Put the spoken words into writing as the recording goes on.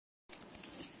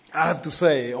I have to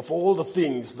say, of all the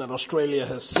things that Australia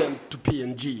has sent to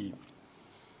PNG,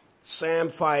 Sam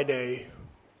Thaiday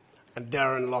and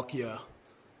Darren Lockyer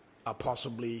are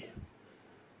possibly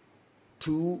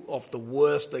two of the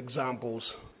worst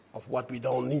examples of what we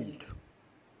don't need.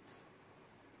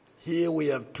 Here we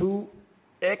have two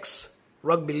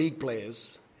ex-rugby league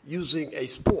players using a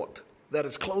sport that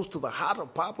is close to the heart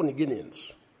of Papua New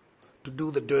Guineans to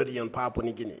do the dirty on Papua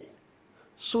New Guinea.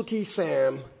 Sooty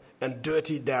Sam and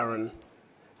Dirty Darren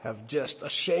have just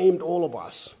ashamed all of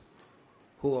us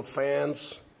who are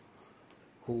fans,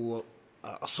 who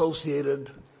are associated,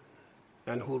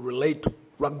 and who relate to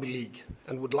rugby league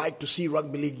and would like to see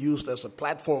rugby league used as a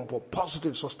platform for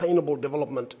positive, sustainable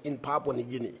development in Papua New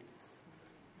Guinea.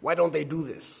 Why don't they do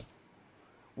this?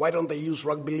 Why don't they use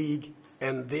rugby league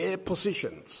and their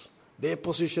positions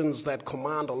that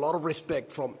command a lot of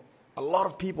respect from a lot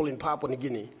of people in Papua New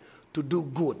Guinea to do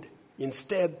good?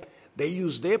 Instead, they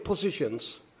use their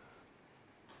positions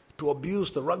to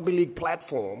abuse the rugby league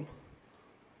platform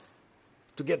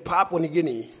to get Papua New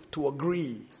Guinea to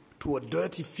agree to a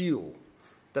dirty fuel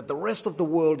that the rest of the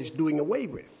world is doing away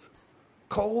with.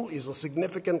 Coal is a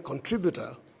significant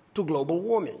contributor to global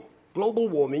warming. Global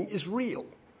warming is real.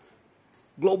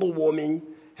 Global warming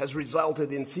has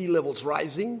resulted in sea levels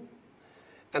rising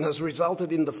and has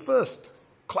resulted in the first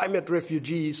climate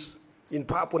refugees in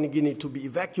Papua New Guinea to be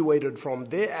evacuated from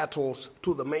their atolls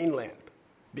to the mainland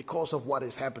because of what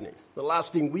is happening. The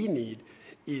last thing we need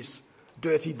is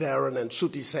Dirty Darren and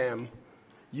Sooty Sam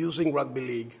using rugby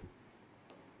league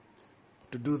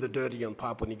to do the dirty on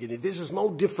Papua New Guinea. This is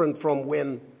no different from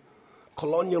when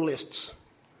colonialists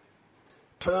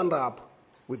turned up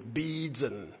with beads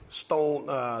and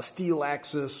steel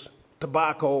axes,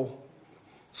 tobacco,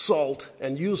 salt,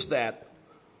 and used that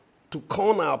to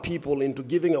con our people into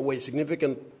giving away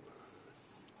significant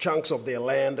chunks of their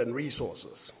land and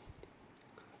resources.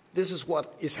 This is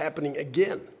what is happening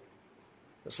again.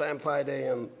 Sam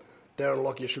Thaiday and Darren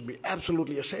Lockyer should be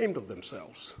absolutely ashamed of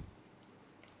themselves.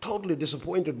 Totally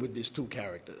disappointed with these two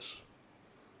characters.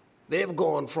 They have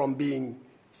gone from being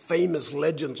famous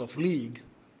legends of league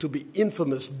to be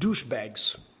infamous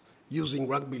douchebags using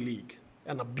rugby league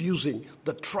and abusing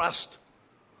the trust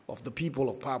of the people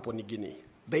of Papua New Guinea.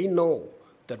 They know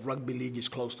that rugby league is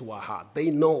close to our heart.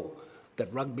 They know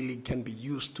that rugby league can be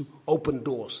used to open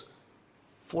doors.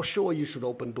 For sure you should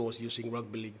open doors using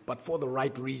rugby league, but for the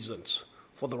right reasons,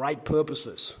 for the right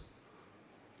purposes,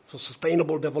 for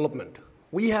sustainable development.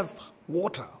 We have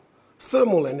water,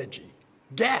 thermal energy,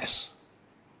 gas,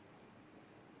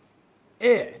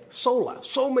 air, solar,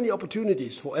 so many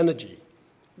opportunities for energy.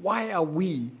 Why are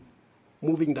we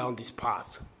moving down this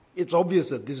path? It's obvious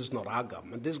that this is not our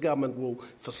government. This government will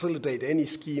facilitate any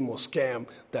scheme or scam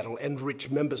that will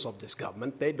enrich members of this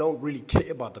government. They don't really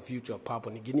care about the future of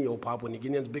Papua New Guinea or Papua New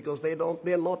Guineans because they don't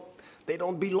belong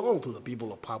to the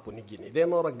people of Papua New Guinea. They're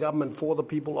not a government for the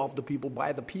people, of the people,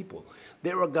 by the people.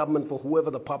 They're a government for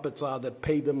whoever the puppets are that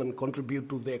pay them and contribute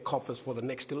to their coffers for the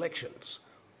next elections.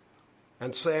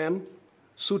 And Sam,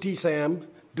 Sooty Sam,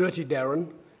 Dirty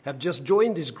Darren have just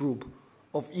joined this group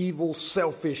of evil,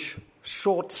 selfish,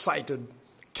 short-sighted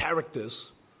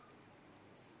characters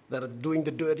that are doing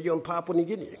the dirty on Papua New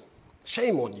Guinea.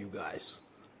 Shame on you guys.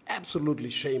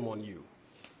 Absolutely shame on you.